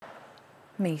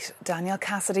Meet Daniel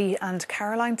Cassidy and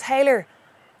Caroline Taylor,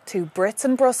 two Brits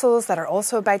in Brussels that are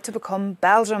also about to become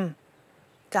Belgium.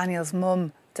 Daniel's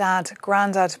mum, dad,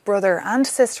 granddad, brother and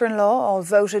sister-in-law all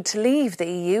voted to leave the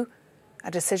EU, a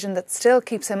decision that still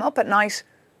keeps him up at night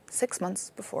 6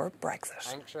 months before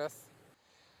Brexit. Anxious,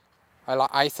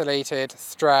 isolated,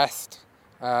 stressed.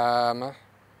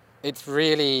 It's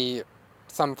really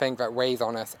something that weighs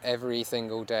on us every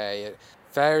single day.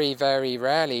 Very, very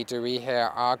rarely do we hear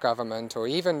our government or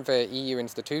even the EU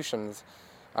institutions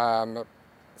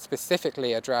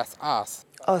specifically address us.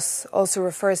 Us also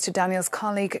refers to Daniel's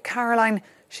colleague Caroline.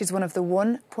 She's one of the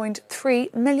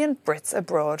 1.3 million Brits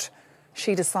abroad.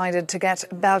 She decided to get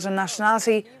Belgian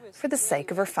nationality for the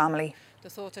sake of her family. The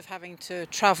thought of having to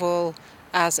travel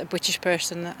as a British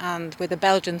person and with a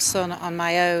Belgian son on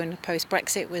my own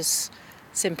post-Brexit was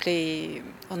simply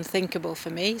unthinkable for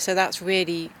me. So that's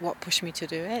really what pushed me to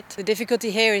do it. The difficulty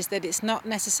here is that it's not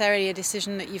necessarily a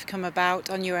decision that you've come about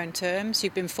on your own terms.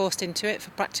 You've been forced into it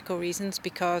for practical reasons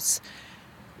because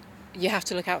you have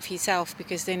to look out for yourself,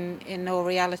 because in all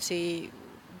reality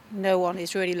no one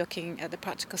is really looking at the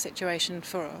practical situation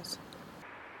for us.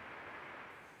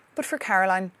 But for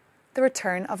Caroline, the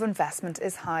return of investment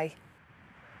is high.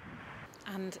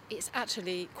 And it's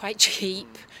actually quite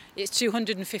cheap. It's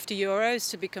 €250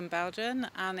 to become Belgian,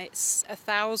 and it's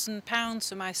 £1,000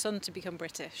 for my son to become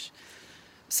British.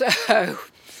 So,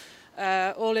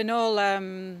 all in all,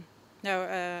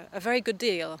 a very good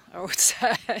deal, I would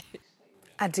say.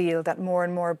 A deal that more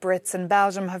and more Brits in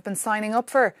Belgium have been signing up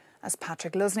for, as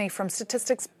Patrick Lusney from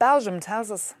Statistics Belgium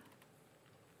tells us.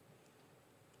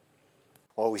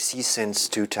 Well, we see since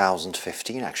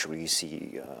 2015, actually, we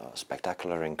see a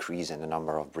spectacular increase in the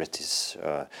number of British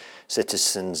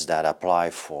citizens that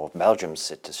apply for Belgium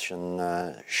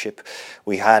citizenship.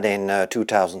 We had in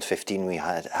 2015, we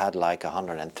had like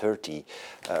 130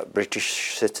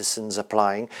 British citizens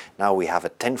applying. Now we have a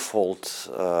tenfold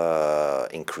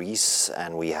increase,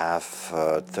 and we have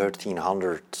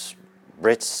 1,300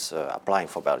 Brits applying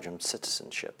for Belgium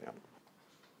citizenship. Yeah.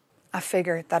 A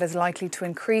figure that is likely to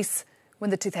increase when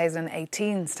the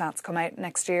 2018 stats come out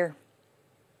next year.